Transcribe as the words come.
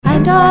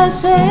And I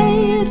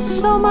say it's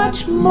so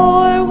much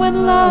more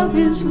when love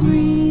is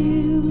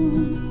real.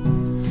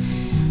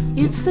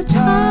 It's the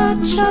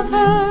touch of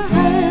her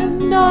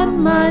hand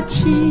on my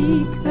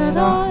cheek that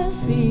I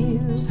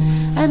feel,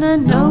 and I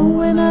know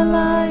when I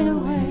lie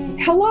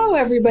awake. Hello,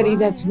 everybody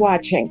that's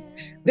watching.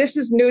 This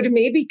is new to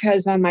me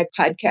because on my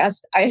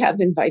podcast, I have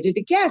invited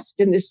a guest,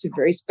 and this is a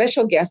very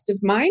special guest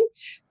of mine,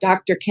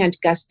 Dr. Kent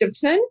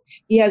Gustafson.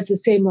 He has the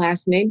same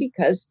last name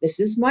because this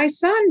is my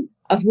son,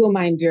 of whom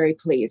I'm very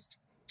pleased.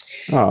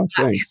 Oh,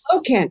 thanks.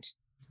 Hello, Kent.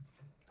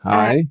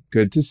 Hi,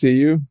 good to see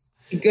you.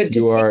 Good to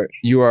see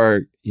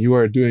you. You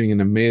are doing an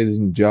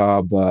amazing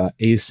job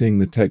acing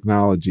the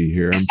technology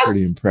here. I'm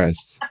pretty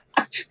impressed.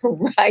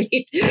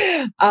 Right.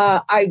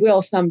 I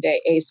will someday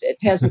ace it.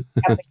 Hasn't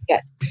happened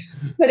yet.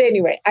 But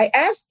anyway, I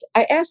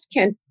asked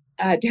Kent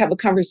to have a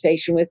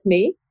conversation with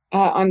me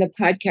on the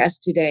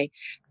podcast today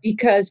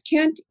because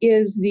Kent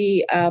is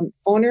the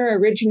owner,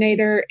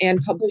 originator, and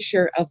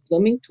publisher of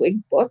Blooming Twig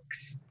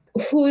Books,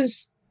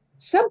 whose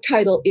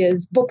subtitle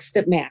is Books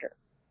That Matter.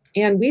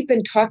 And we've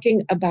been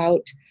talking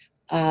about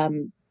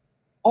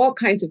all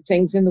kinds of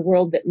things in the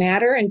world that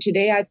matter. And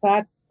today I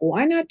thought,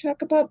 why not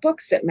talk about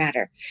books that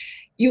matter?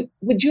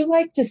 Would you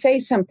like to say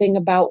something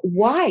about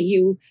why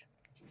you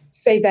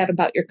say that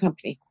about your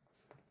company?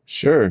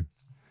 Sure.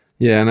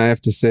 Yeah, and I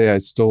have to say I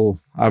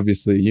stole,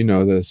 obviously you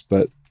know this,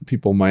 but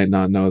people might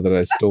not know that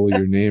I stole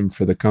your name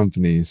for the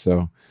company.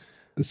 So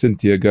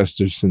Cynthia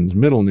Gustafson's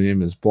middle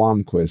name is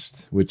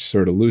Blomquist, which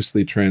sort of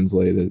loosely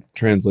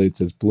translates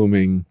as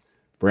blooming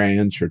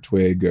branch or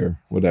twig or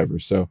whatever.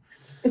 So,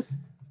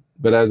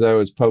 but as I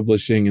was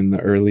publishing in the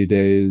early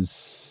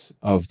days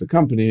of the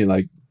company,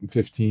 like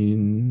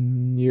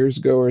 15 years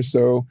ago or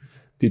so,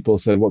 people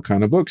said, "What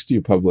kind of books do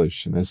you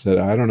publish?" And I said,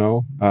 "I don't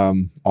know,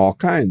 all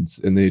kinds."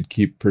 And they'd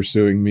keep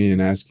pursuing me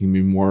and asking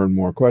me more and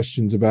more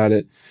questions about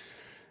it.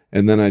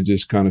 And then I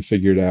just kind of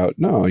figured out,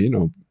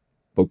 no,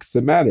 books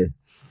that matter.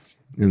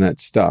 And that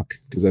stuck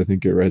because I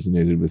think it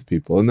resonated with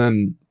people. And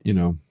then,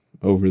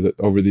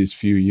 over these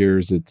few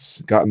years,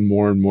 it's gotten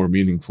more and more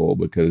meaningful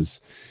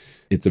because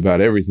it's about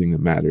everything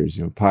that matters,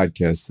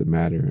 podcasts that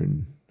matter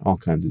and all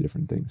kinds of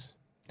different things.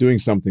 Doing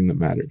something that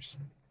matters.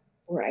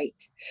 Right.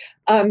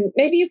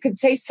 Maybe you could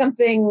say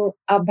something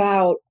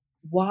about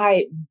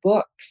why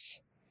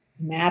books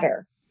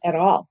matter at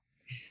all,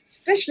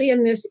 especially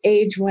in this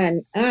age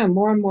when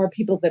more and more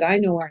people that I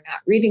know are not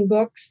reading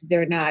books.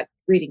 They're not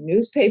reading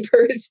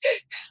newspapers.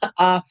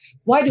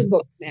 Why do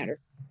books matter?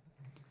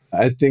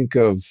 I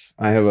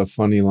have a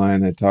funny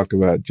line. I talk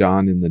about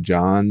John in the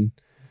John,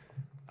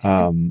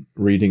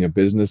 reading a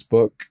business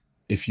book.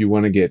 If you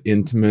want to get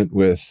intimate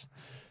with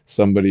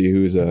somebody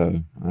who's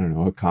a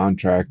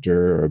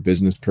contractor or a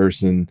business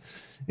person,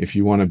 if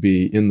you want to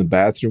be in the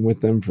bathroom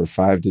with them for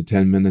 5 to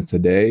 10 minutes a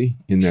day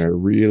in their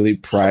really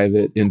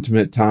private,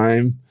 intimate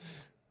time,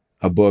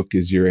 a book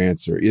is your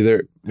answer.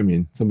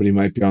 Somebody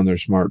might be on their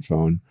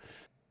smartphone,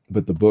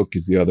 but the book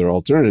is the other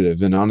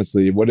alternative. And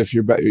honestly, what if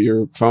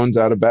your phone's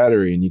out of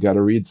battery and you got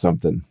to read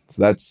something?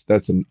 So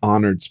that's an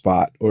honored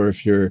spot. Or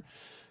if you're,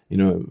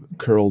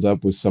 curled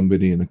up with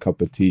somebody in a cup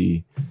of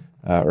tea,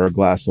 or a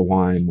glass of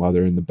wine while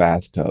they're in the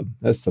bathtub.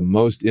 That's the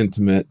most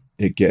intimate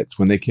it gets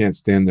when they can't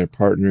stand their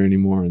partner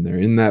anymore and they're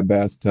in that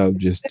bathtub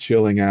just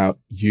chilling out.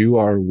 You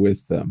are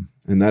with them.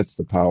 And that's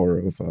the power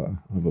of a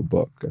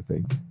book, I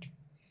think.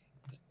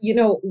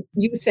 You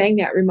saying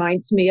that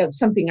reminds me of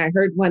something I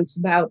heard once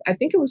about, I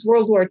think it was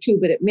World War II,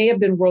 but it may have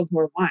been World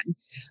War I.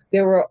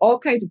 There were all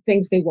kinds of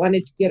things they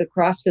wanted to get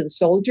across to the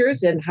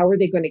soldiers, and how are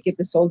they going to get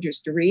the soldiers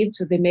to read?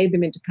 So they made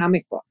them into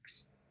comic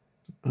books.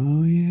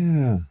 Oh,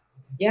 yeah.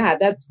 Yeah,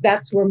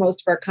 that's where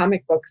most of our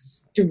comic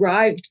books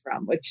derived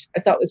from, which I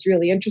thought was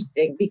really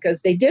interesting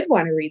because they did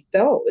want to read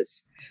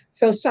those.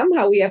 So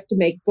somehow we have to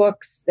make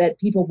books that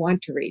people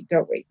want to read,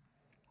 don't we?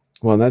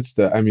 Well,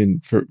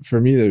 for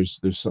me,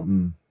 there's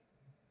something,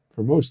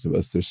 for most of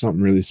us, there's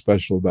something really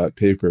special about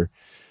paper.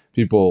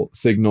 People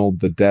signaled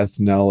the death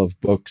knell of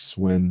books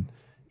when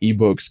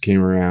ebooks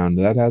came around.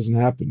 That hasn't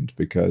happened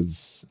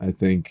because I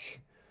think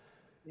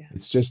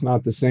it's just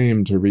not the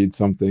same to read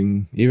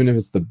something, even if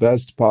it's the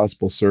best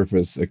possible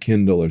surface, a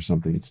Kindle or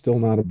something. It's still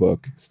not a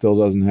book. Still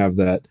doesn't have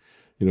that,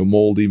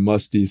 moldy,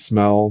 musty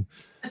smell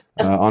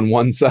on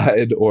one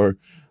side, or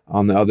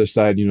on the other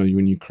side,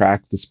 when you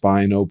crack the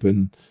spine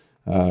open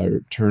or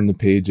turn the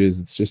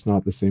pages, it's just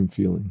not the same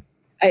feeling.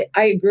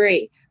 I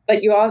agree.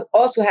 But you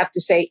also have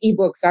to say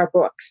ebooks are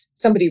books.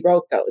 Somebody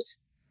wrote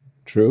those.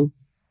 True.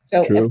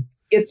 So True.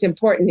 It's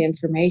important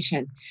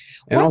information.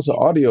 And also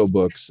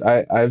audiobooks.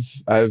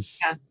 I've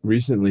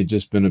recently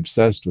just been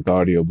obsessed with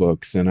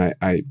audiobooks, and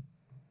I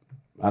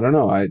don't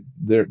know.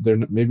 They're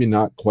maybe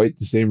not quite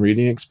the same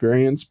reading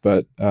experience,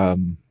 but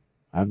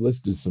I've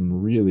listened to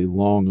some really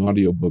long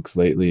audiobooks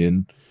lately,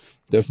 and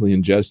definitely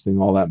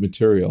ingesting all that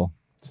material.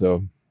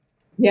 So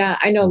yeah,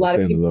 I know a lot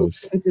of people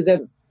listen to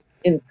them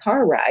in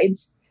car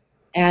rides.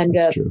 And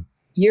a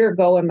year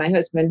ago, when my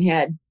husband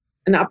had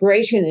an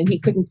operation and he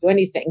couldn't do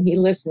anything, he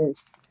listened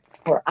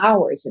for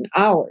hours and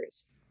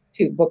hours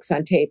to books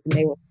on tape,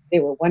 and they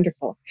were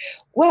wonderful.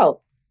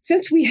 Well,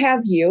 since we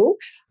have you,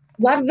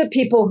 a lot of the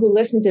people who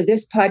listen to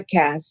this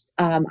podcast,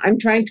 I'm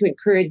trying to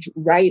encourage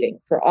writing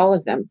for all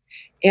of them.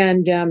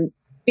 And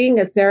being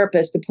a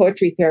therapist, a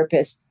poetry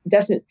therapist,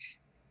 doesn't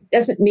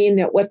mean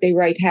that what they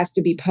write has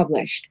to be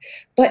published.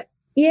 But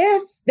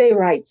if they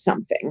write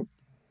something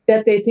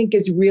that they think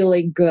is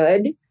really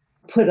good,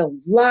 put a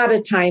lot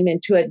of time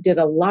into it, did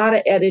a lot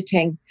of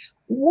editing,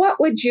 what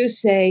would you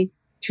say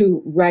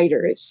to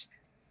writers?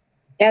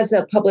 As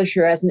a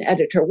publisher, as an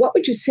editor, what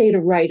would you say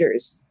to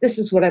writers? This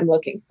is what I'm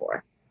looking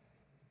for.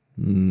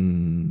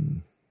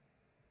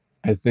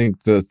 I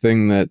think the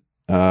thing that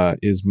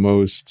is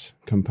most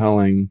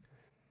compelling,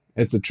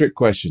 it's a trick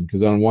question,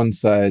 because on one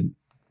side,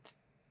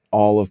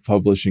 all of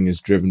publishing is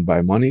driven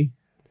by money.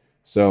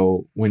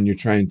 So when you're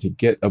trying to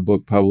get a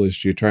book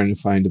published, you're trying to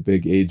find a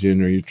big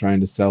agent, or you're trying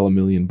to sell 1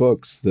 million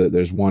books,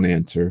 there's one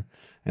answer,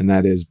 and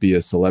that is be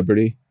a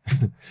celebrity.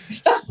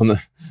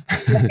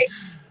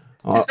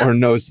 Or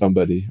know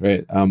somebody,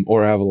 right?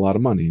 Or have a lot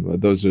of money. Well,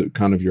 those are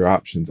kind of your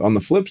options. On the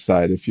flip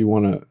side, if you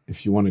want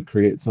to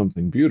create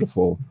something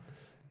beautiful,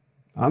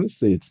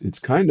 honestly, it's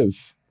kind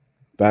of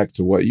back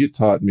to what you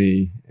taught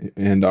me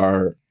and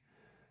I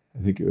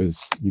think it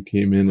was, you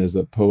came in as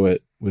a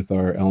poet with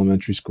our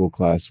elementary school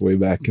class way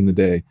back in the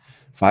day.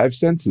 5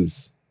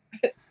 senses.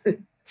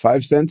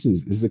 5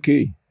 senses is the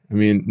key. I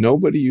mean,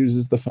 nobody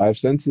uses the 5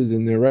 senses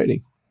in their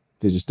writing.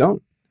 They just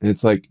don't. And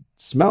it's like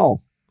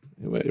smell.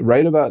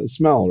 Write about the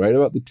smell, write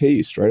about the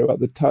taste, write about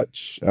the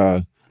touch.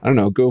 I don't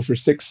know, go for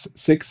sixth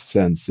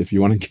sense if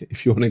you want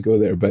to go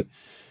there. But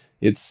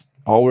it's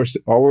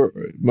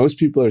most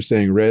people are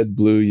saying red,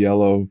 blue,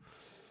 yellow,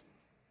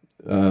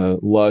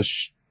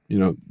 lush,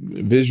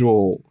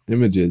 visual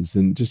images,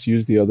 and just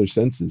use the other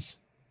senses.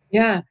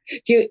 Yeah.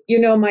 You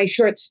know my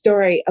short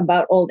story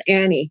about old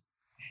Annie.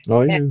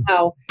 Oh yeah. And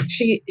how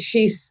she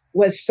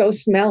was so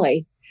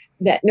smelly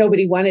that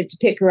nobody wanted to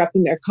pick her up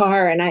in their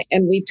car.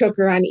 And we took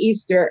her on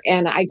Easter,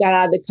 and I got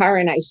out of the car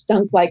and I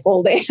stunk like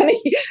old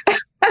Annie.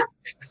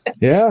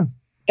 Yeah.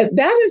 And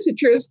that is a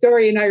true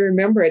story, and I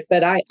remember it,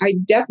 but I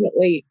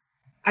definitely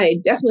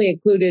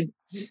included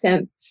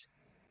scents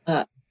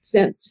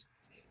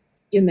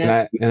in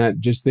that. And I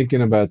just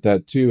thinking about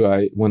that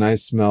too, when I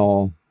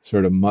smell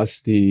sort of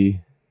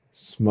musty,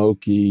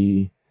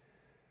 smoky,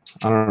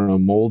 I don't know,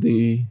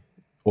 moldy,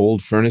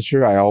 old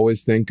furniture, I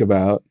always think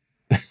about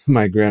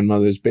my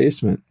grandmother's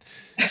basement.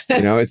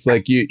 It's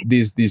like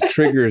these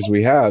triggers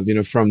we have,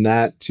 from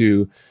that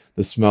to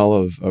the smell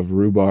of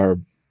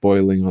rhubarb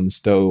boiling on the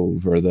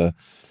stove, or the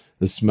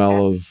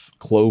smell of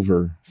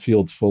clover,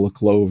 fields full of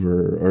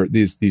clover, or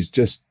these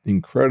just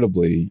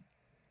incredibly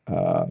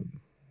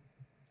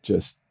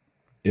just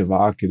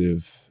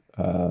evocative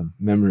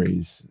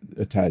memories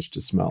attached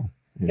to smell.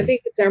 I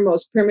think it's our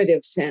most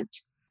primitive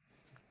scent.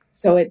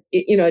 So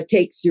it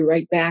takes you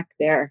right back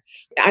there.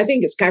 I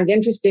think it's kind of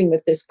interesting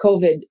with this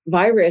COVID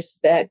virus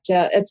that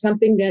it's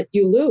something that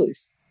you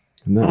lose.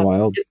 Isn't that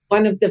wild?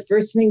 One of the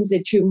first things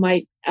that you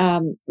might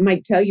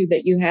tell you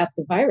that you have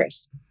the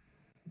virus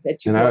is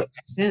that you lost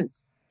your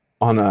sense.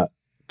 On a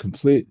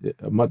complete,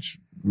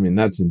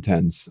 that's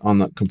intense. On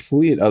the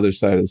complete other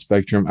side of the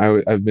spectrum,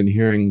 I've been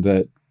hearing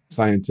that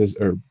scientists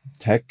or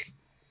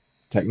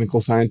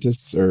technical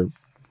scientists or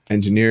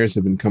engineers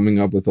have been coming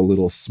up with a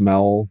little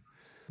smell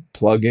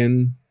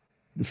plug-in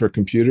for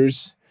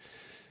computers,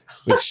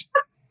 which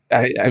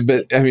I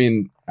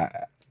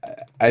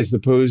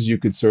suppose you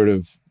could sort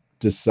of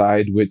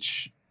decide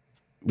which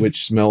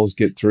smells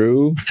get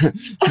through,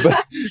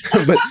 but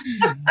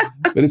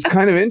it's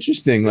kind of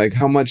interesting, like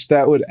how much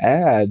that would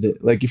add.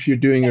 Like if you're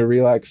doing a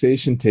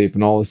relaxation tape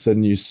and all of a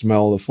sudden you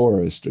smell the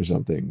forest or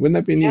something, wouldn't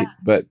that be neat?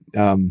 But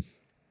kind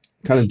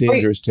of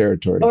dangerous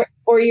territory.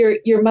 Or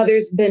your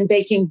mother's been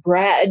baking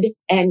bread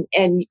and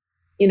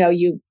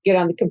you get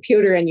on the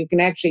computer and you can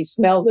actually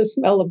smell the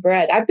smell of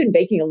bread. I've been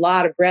baking a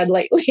lot of bread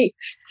lately,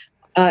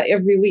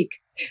 every week.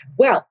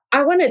 Well,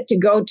 I wanted to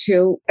go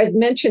to, I've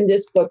mentioned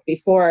this book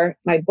before,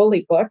 my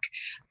bully book,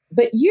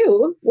 but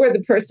you were the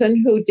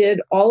person who did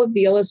all of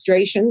the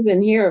illustrations.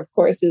 And here, of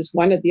course, is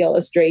one of the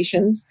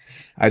illustrations.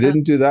 I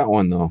didn't do that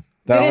one, though.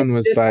 That one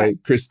was by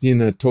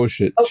Christina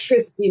Tosic. Oh,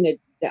 Christina,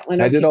 that one.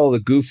 Okay. I did all the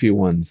goofy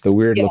ones, the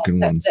weird-looking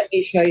ones. Let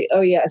me show you.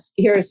 Oh, yes.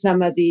 Here are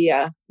some of the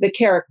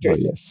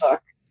characters in the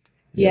book.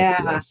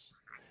 Yes.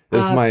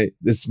 This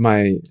is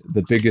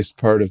the biggest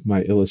part of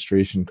my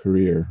illustration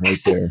career right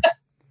there.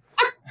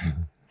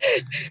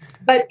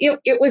 But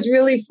it was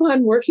really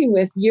fun working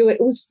with you. It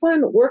was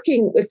fun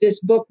working with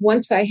this book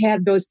once I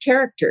had those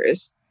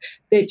characters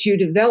that you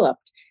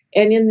developed.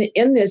 And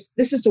in this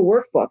is a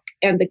workbook,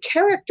 and the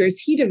characters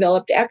he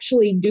developed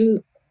actually do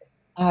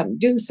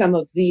some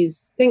of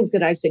these things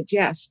that I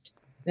suggest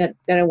that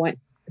I want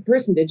the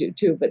person to do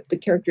too. But the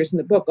characters in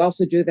the book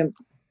also do them.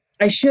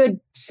 I should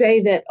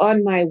say that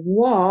on my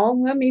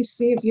wall, let me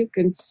see if you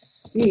can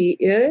see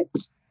it.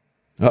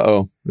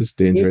 Uh-oh, this is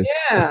dangerous.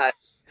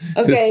 Yes.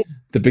 Okay.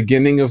 The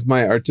beginning of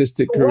my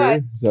artistic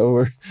career is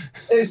over.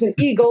 There's an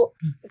eagle.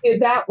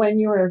 That when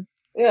you were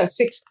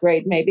 6th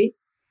grade, maybe.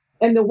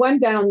 And the one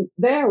down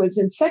there was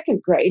in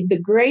 2nd grade. The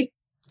great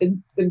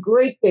the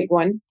great big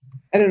one.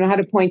 I don't know how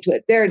to point to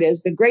it. There it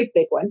is, the great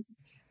big one.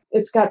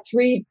 It's got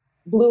 3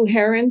 blue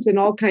herons and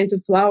all kinds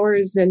of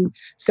flowers, and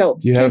so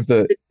do you have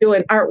the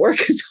doing artwork?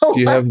 So do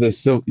you have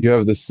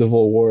the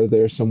Civil War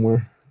there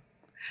somewhere?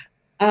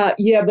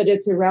 Yeah, but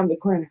it's around the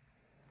corner.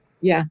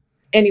 Yeah.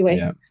 Anyway.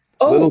 Yeah.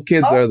 Little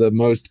kids are the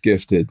most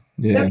gifted.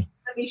 Yeah.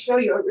 Let me show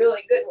you a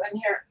really good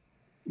one here.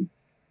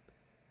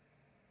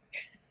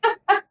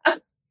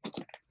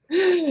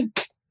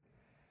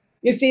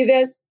 You see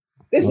this?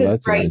 This is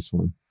that's great. A nice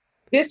one.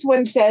 This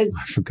one says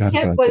I forgot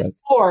Kent about was that.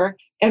 4,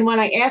 and when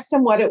I asked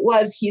him what it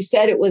was, he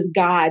said it was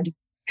God.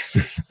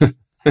 I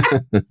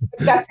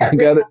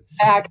got it.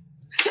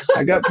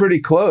 I got pretty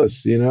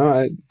close,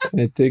 I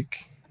think,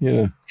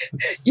 yeah.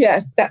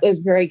 Yes, that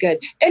was very good.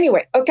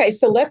 Anyway, okay,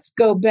 so let's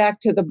go back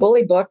to the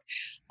bully book.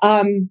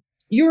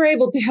 You were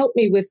able to help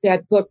me with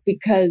that book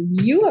because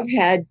you have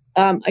had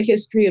a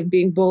history of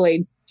being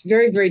bullied. It's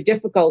very, very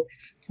difficult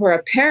for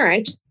a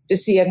parent to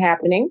see it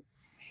happening.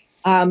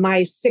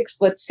 My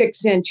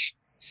 6'6"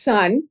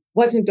 son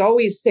wasn't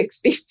always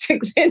 6 feet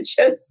 6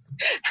 inches.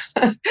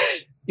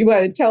 You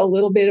want to tell a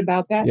little bit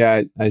about that?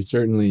 Yeah, I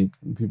certainly,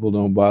 people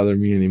don't bother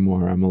me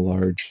anymore. I'm a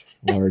large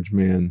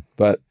man.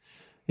 But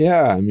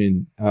yeah, I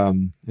mean,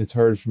 it's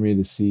hard for me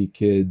to see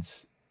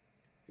kids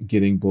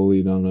getting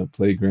bullied on a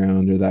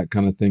playground or that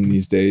kind of thing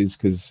these days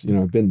because,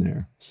 I've been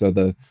there. So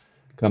the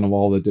kind of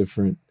all the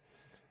different,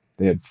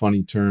 they had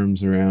funny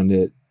terms around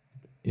it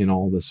in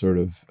all the sort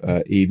of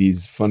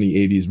 80s, funny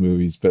 80s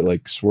movies, but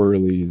like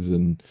swirlies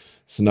and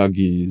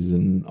snuggies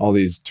and all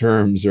these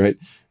terms, right?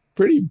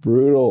 Pretty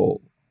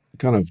brutal,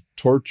 kind of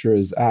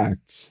torturous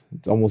acts.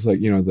 It's almost like,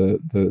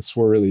 the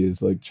swirly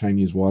is like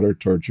Chinese water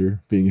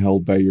torture, being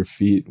held by your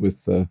feet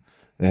with the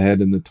head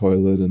in the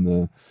toilet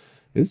and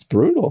it's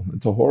brutal.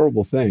 It's a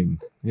horrible thing.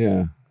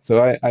 Yeah.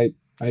 So I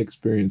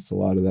experienced a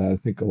lot of that. I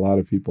think a lot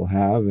of people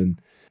have, and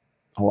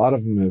a lot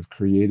of them have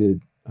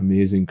created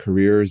amazing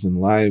careers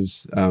and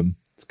lives.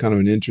 It's kind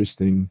of an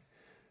interesting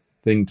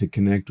thing to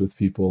connect with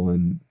people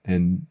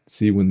and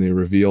see when they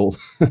reveal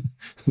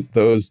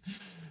those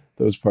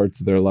parts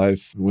of their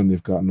life when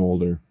they've gotten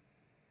older.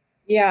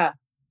 Yeah.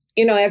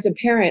 As a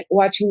parent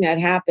watching that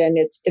happen,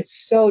 it's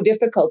so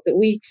difficult that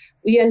we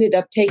ended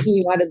up taking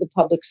you out of the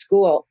public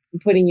school and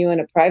putting you in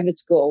a private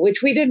school,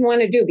 which we didn't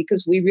want to do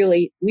because we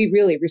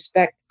really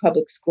respect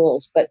public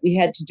schools, but we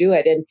had to do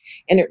it.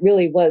 And it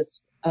really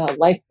was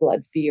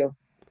lifeblood for you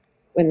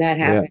when that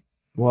happened.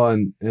 Yeah. Well,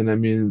 and I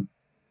mean,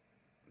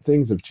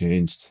 things have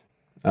changed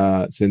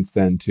since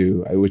then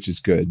too, which is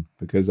good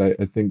because I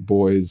think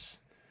boys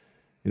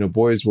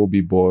will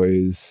be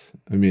boys.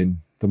 I mean,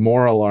 the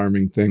more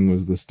alarming thing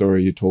was the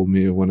story you told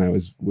me when I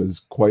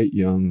was quite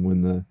young,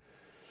 when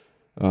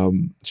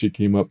she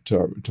came up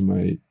to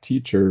my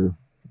teacher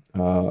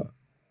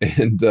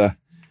and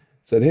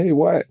said, "Hey,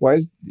 why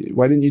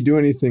didn't you do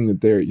anything that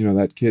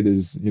that kid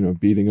is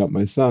beating up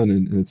my son?"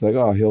 And it's like,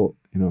 oh, he'll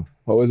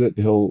what was it?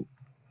 He'll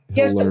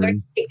learn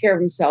to take care of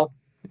himself.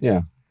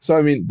 Yeah. So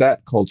I mean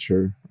that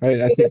culture, right?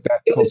 I think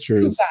that culture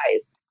was 2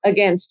 guys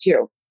against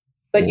you.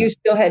 But you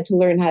still had to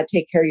learn how to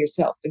take care of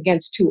yourself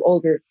against 2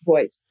 older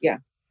boys. Yeah.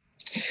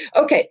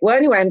 Okay. Well,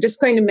 anyway, I'm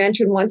just going to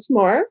mention once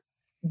more,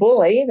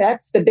 Bully.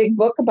 That's the big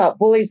book about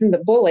bullies and the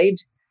bullied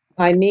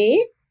by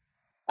me,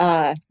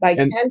 by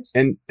Kent.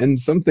 And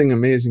something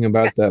amazing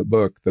about that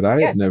book that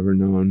I had never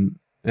known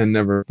and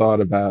never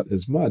thought about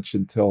as much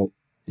until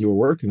you were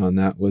working on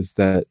that was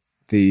that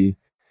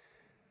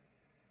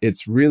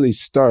it's really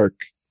stark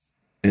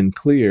and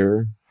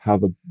clear how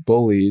the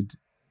bullied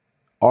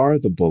are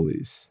the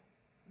bullies.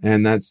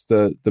 And that's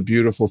the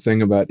beautiful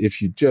thing about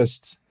if you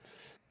just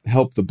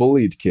help the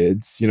bullied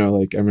kids,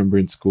 like I remember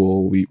in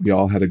school, we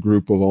all had a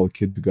group of all the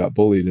kids who got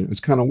bullied, and it was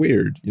kind of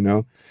weird,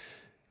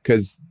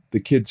 because the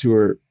kids who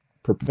were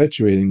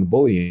perpetuating the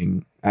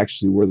bullying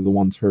actually were the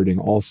ones hurting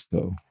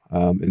also.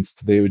 And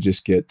so they would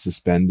just get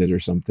suspended or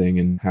something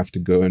and have to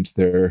go into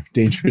their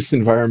dangerous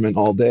environment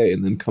all day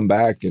and then come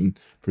back and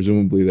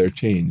presumably they're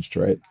changed,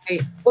 right?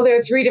 Well, there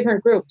are 3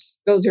 different groups.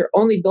 Those who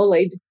only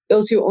bully.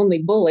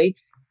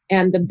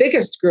 And the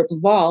biggest group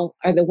of all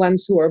are the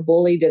ones who are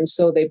bullied, and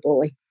so they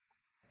bully.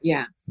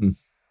 Yeah.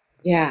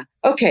 Yeah.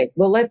 Okay.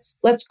 Well, let's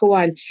go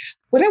on.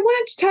 What I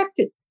wanted to talk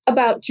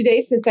about today,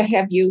 since I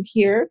have you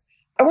here,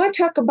 I want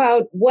to talk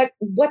about what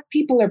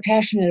people are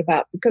passionate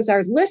about, because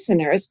our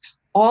listeners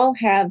all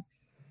have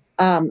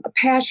a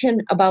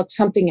passion about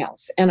something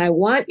else. And I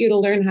want you to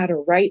learn how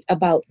to write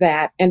about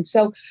that. And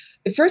so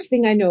the first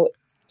thing I know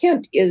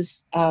Kent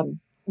is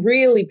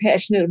really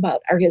passionate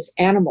about are his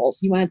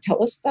animals. You want to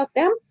tell us about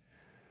them?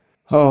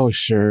 Oh,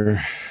 sure.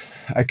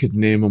 I could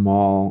name them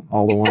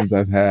all the ones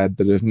I've had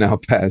that have now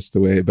passed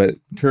away. But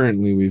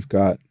currently we've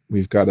got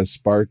a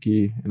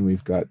Sparky and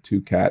we've got 2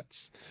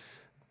 cats.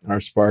 Our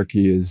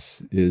Sparky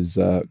is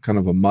kind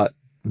of a mutt.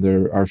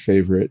 They're our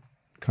favorite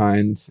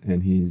kind.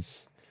 And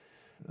he's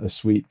a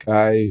sweet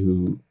guy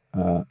who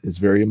is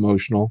very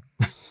emotional.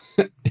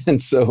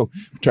 And so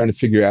I'm trying to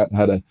figure out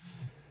how to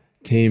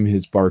tame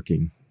his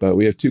barking. But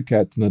we have 2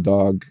 cats and a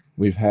dog.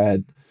 We've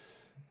had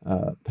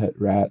pet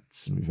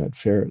rats, and we've had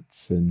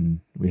ferrets, and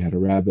we had a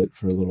rabbit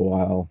for a little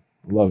while.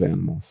 I love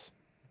animals.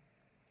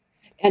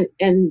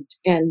 And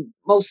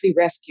mostly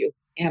rescue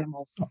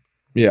animals.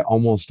 Yeah,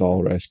 almost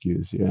all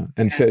rescues. Yeah,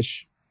 and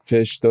fish.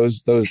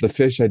 Those the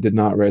fish I did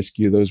not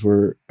rescue. Those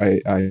were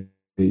I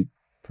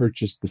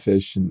purchased the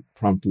fish and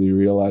promptly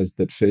realized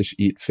that fish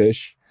eat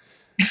fish,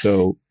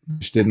 so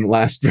which didn't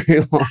last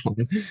very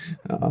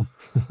long.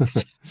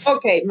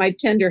 Okay, my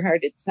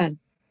tender-hearted son.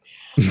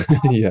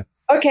 Yeah.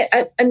 Okay,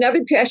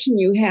 another passion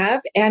you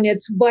have, and at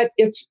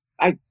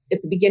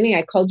the beginning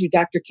I called you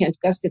Dr. Kent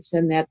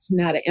Gustafson. That's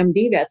not an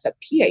MD, that's a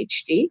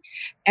PhD,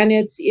 and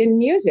it's in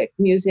music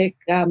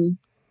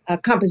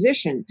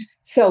composition.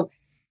 So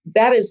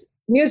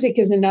music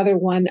is another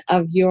one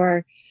of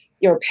your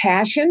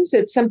passions.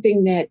 It's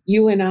something that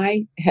you and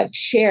I have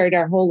shared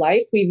our whole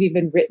life. We've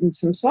even written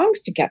some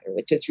songs together,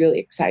 which is really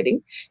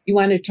exciting. You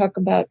want to talk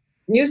about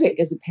music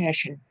as a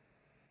passion?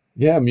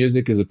 Yeah,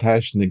 music is a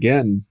passion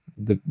again.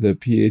 The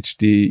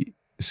PhD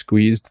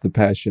squeezed the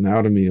passion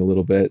out of me a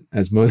little bit,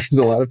 as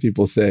a lot of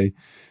people say.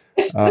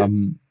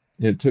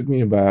 It took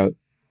me about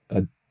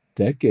a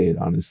decade,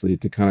 honestly,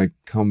 to kind of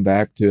come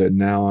back to it.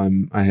 Now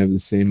I have the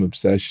same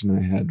obsession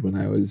I had when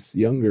I was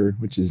younger,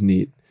 which is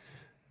neat,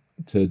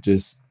 to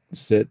just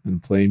sit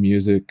and play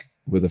music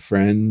with a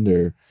friend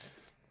or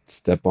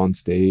step on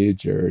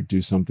stage or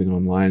do something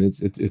online.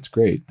 It's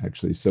great,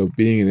 actually. So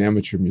being an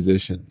amateur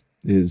musician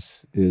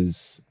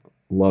is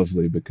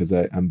lovely, because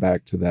I'm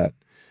back to that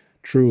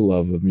true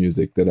love of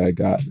music that I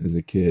got as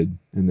a kid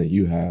and that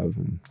you have.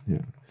 And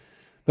yeah,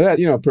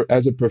 but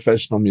as a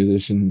professional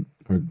musician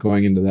or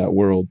going into that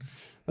world,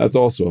 that's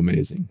also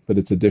amazing, but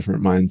it's a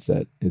different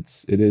mindset.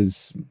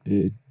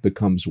 It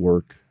becomes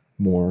work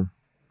more.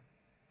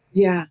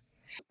 Yeah.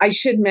 I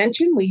should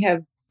mention we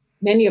have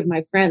many of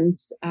my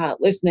friends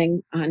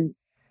listening on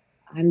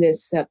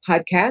this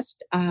podcast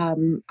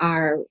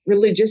are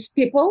religious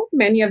people,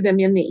 many of them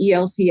in the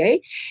ELCA,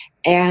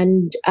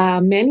 and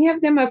many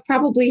of them have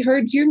probably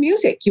heard your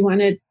music. You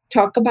want to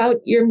talk about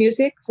your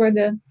music for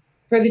the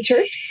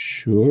church?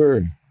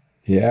 Sure.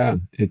 Yeah.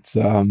 It's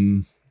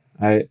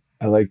I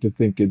like to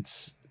think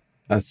it's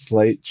a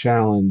slight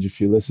challenge.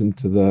 If you listen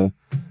to the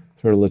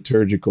sort of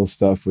liturgical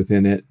stuff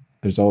within it,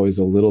 there's always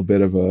a little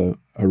bit of a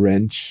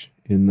wrench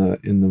in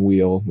the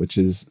wheel, which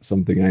is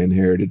something I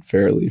inherited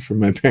fairly from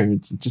my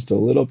parents. Just a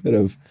little bit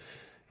of,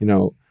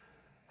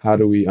 how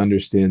do we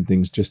understand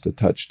things just a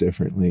touch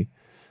differently?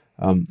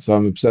 So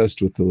I'm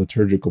obsessed with the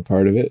liturgical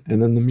part of it.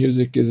 And then the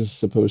music is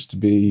supposed to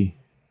be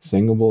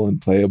singable and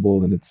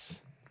playable. And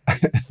I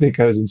think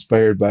I was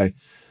inspired by,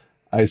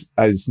 I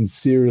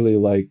sincerely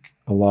like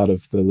a lot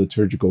of the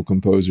liturgical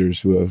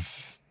composers who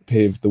have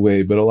paved the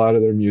way, but a lot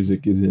of their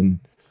music is in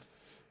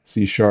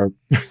C sharp,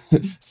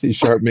 C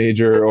sharp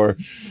major, or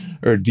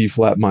D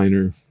flat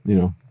minor,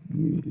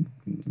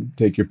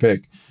 take your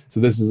pick. So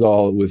this is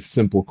all with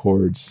simple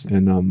chords.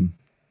 And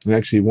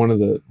actually one of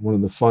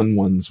the fun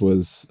ones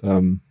was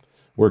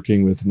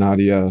working with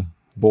Nadia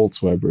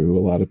Bolz-Weber, who a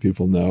lot of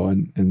people know,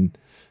 and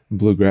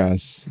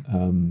bluegrass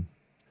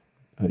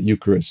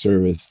Eucharist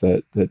service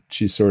that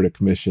she sort of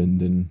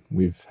commissioned, and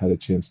we've had a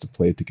chance to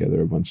play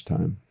together a bunch of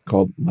time,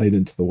 called Light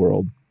into the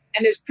World.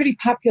 And is pretty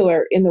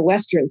popular in the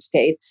Western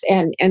states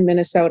and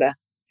Minnesota.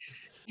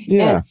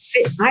 Yeah.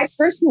 And I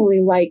personally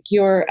like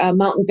your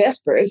Mountain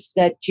Vespers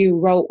that you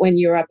wrote when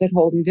you were up at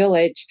Holden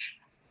Village,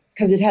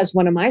 because it has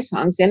one of my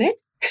songs in it.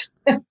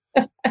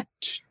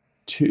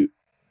 Two.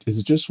 Is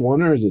it just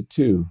one or is it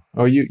two?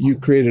 Oh, you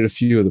created a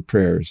few of the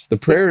prayers. The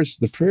prayers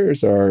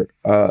are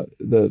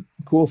the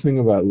cool thing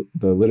about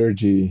the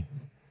liturgy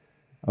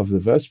of the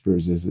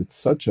Vespers is it's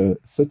such a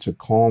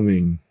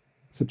calming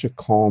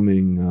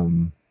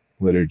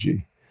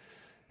liturgy.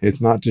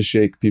 It's not to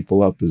shake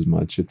people up as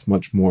much. It's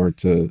much more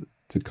to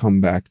come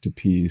back to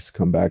peace,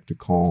 come back to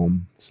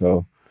calm.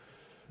 So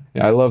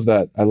yeah, I love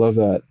that.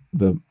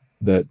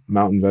 That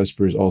Mountain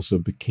Vespers also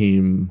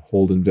became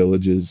Holden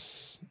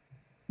Village's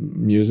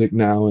music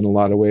now in a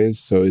lot of ways.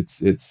 So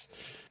it's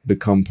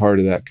become part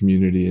of that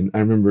community. And I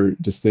remember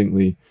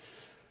distinctly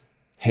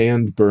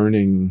hand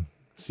burning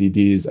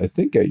CDs, I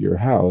think at your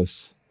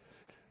house,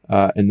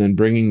 and then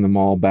bringing them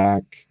all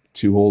back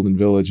to Holden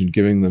Village and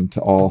giving them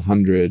to all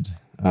 100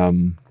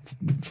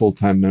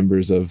 full-time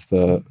members of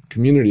the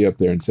community up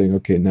there and saying,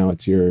 okay, now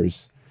it's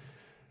yours.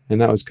 And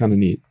that was kind of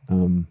neat.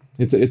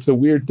 It's a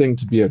weird thing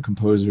to be a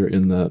composer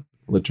in the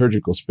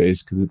liturgical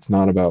space, because it's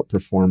not about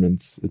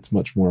performance. It's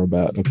much more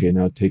about, okay,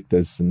 now take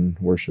this and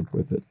worship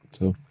with it.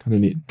 So kind of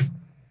neat.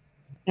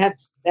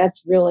 That's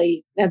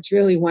really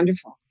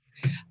wonderful.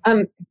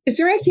 Is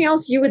there anything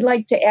else you would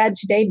like to add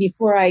today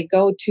before I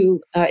go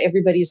to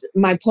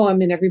my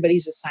poem and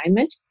everybody's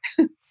assignment?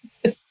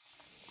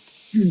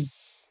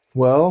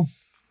 Well,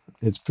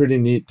 it's pretty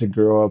neat to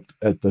grow up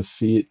at the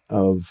feet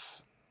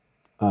of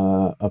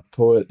a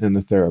poet and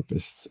a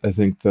therapist. I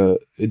think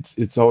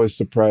it's always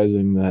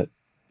surprising that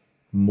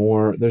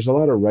there's a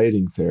lot of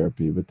writing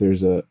therapy, but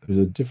there's a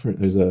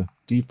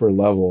deeper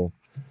level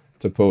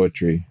to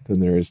poetry than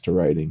there is to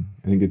writing.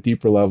 I think a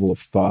deeper level of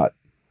thought,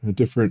 a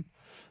different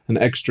an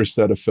extra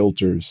set of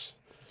filters.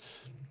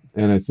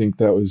 And I think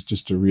that was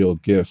just a real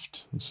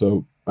gift.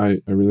 So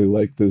I really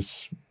like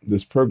this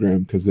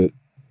program because it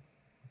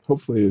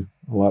hopefully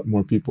a lot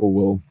more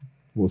people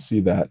will see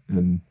that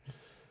and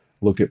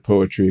look at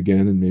poetry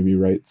again and maybe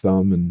write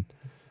some, and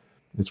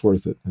it's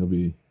worth it. It'll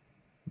be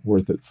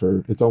worth it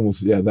for, it's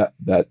almost, that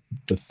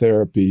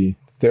the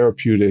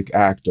therapeutic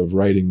act of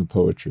writing the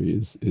poetry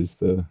is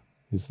the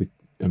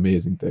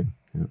amazing thing.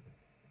 Yeah.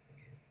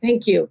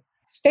 Thank you.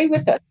 Stay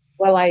with us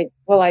while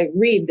I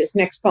read this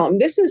next poem.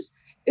 This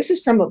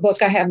is from a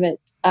book I haven't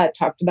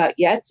talked about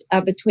yet,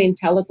 Between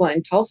Tahlequah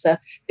and Tulsa.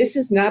 This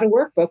is not a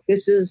workbook.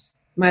 This is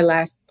my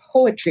last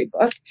poetry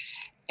book.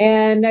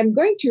 And I'm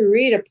going to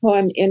read a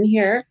poem in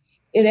here.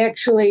 It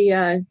actually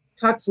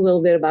talks a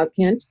little bit about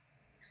Kent.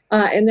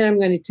 And then I'm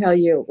going to tell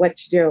you what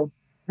to do.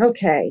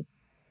 Okay.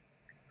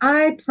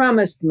 I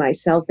promised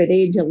myself at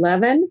age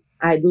 11,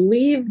 I'd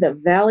leave the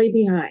valley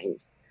behind,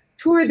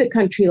 tour the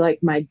country like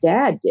my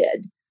dad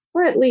did,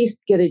 or at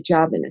least get a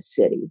job in a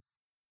city.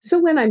 So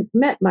when I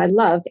met my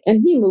love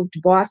and he moved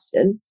to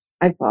Boston,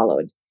 I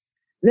followed.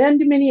 Then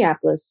to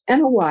Minneapolis and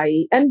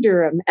Hawaii and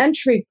Durham and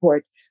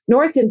Shreveport,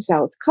 north and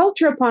south,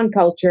 culture upon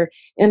culture,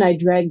 and I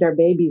dragged our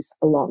babies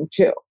along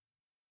too.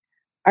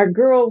 Our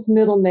girl's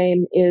middle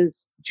name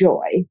is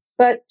Joy,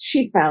 but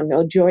she found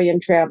no joy in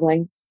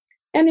traveling,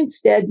 and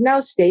instead now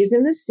stays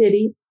in the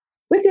city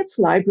with its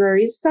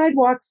libraries,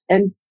 sidewalks,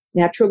 and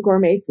natural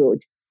gourmet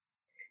food.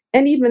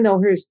 And even though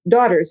her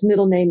daughter's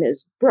middle name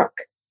is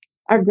Brooke,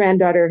 our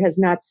granddaughter has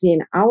not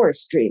seen our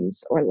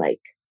streams or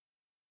lake.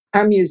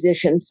 Our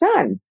musician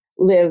son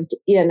lived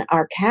in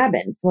our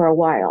cabin for a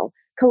while,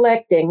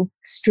 collecting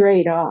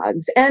stray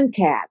dogs and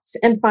cats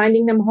and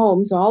finding them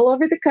homes all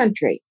over the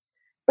country.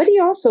 But he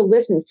also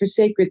listened for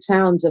sacred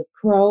sounds of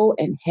crow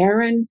and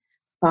heron,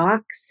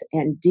 fox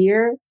and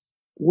deer,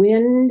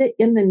 wind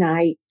in the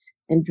night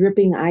and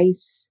dripping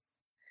ice.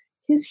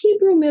 His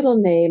Hebrew middle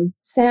name,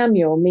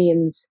 Samuel,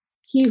 means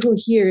he who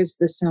hears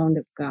the sound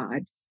of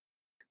God.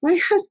 My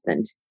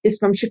husband is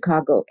from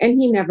Chicago, and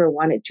he never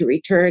wanted to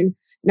return,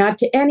 not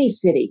to any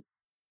city.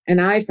 And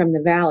I, from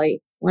the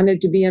valley,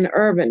 wanted to be an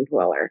urban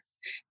dweller.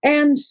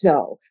 And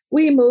so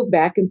we moved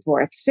back and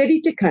forth, city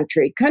to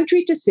country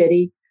to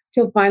city,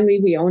 till finally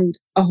we owned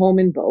a home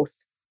in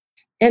both.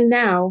 And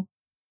now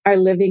are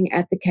living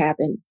at the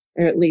cabin,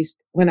 or at least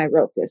when I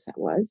wrote this, I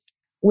was,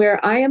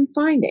 where I am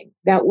finding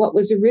that what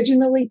was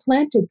originally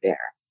planted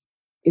there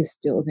is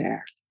still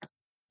there.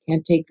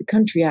 Can't take the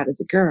country out of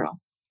the girl.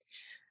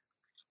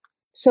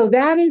 So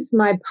that is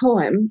my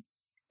poem.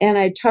 And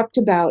I talked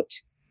about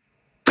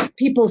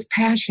people's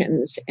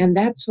passions. And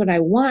that's what I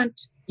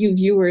want you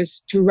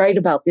viewers to write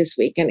about this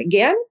week. And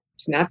again,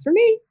 it's not for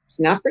me. It's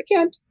not for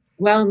Kent.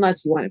 Well,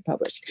 unless you want it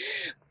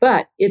published.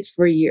 But it's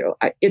for you.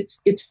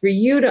 It's for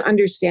you to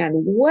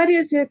understand what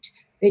is it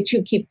that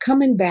you keep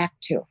coming back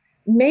to.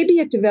 Maybe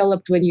it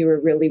developed when you were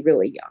really,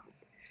 really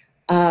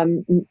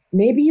young.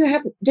 Maybe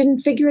you didn't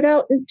figure it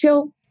out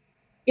until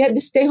you had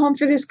to stay home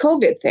for this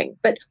COVID thing.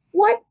 But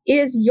what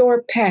is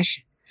your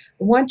passion?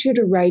 I want you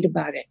to write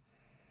about it.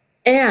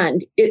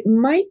 And it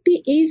might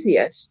be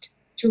easiest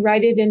to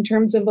write it in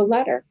terms of a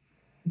letter.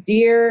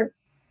 Dear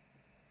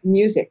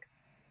music,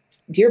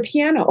 dear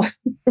piano,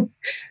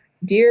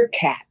 dear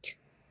cat,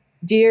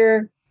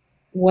 dear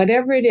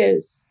whatever it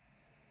is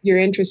you're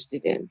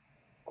interested in,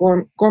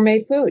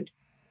 gourmet food.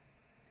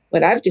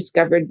 What I've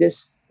discovered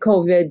this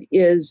COVID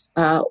is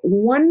a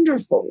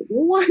wonderful,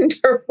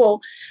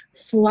 wonderful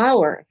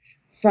flour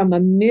from a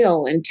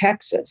mill in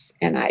Texas.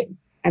 And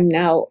I'm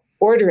now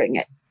ordering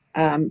it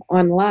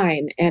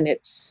online, and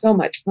it's so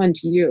much fun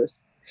to use.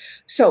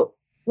 So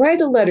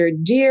write a letter,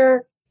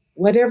 dear,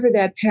 whatever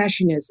that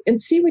passion is, and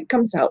see what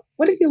comes out.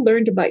 What have you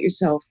learned about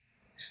yourself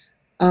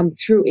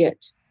through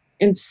it?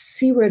 And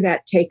see where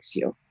that takes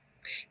you.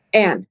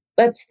 And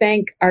let's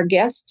thank our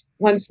guest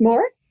once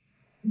more.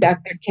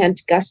 Dr.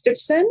 Kent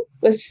Gustafson.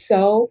 It was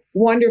so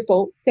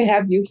wonderful to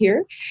have you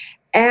here.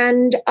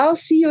 And I'll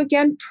see you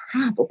again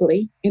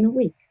probably in a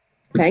week.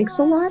 Thanks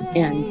a lot,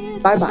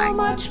 and bye-bye. So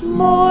much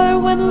more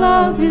when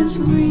love is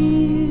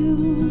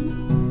real.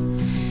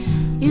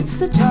 It's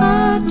the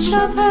touch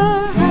of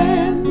her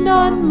hand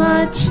on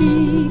my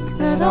cheek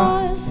that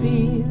I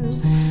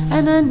feel.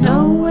 And I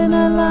know when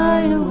I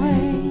lie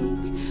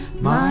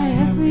awake, my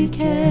every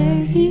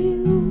care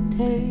he'll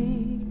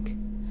take.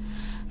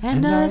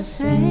 And I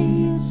say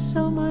it's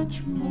so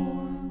much more.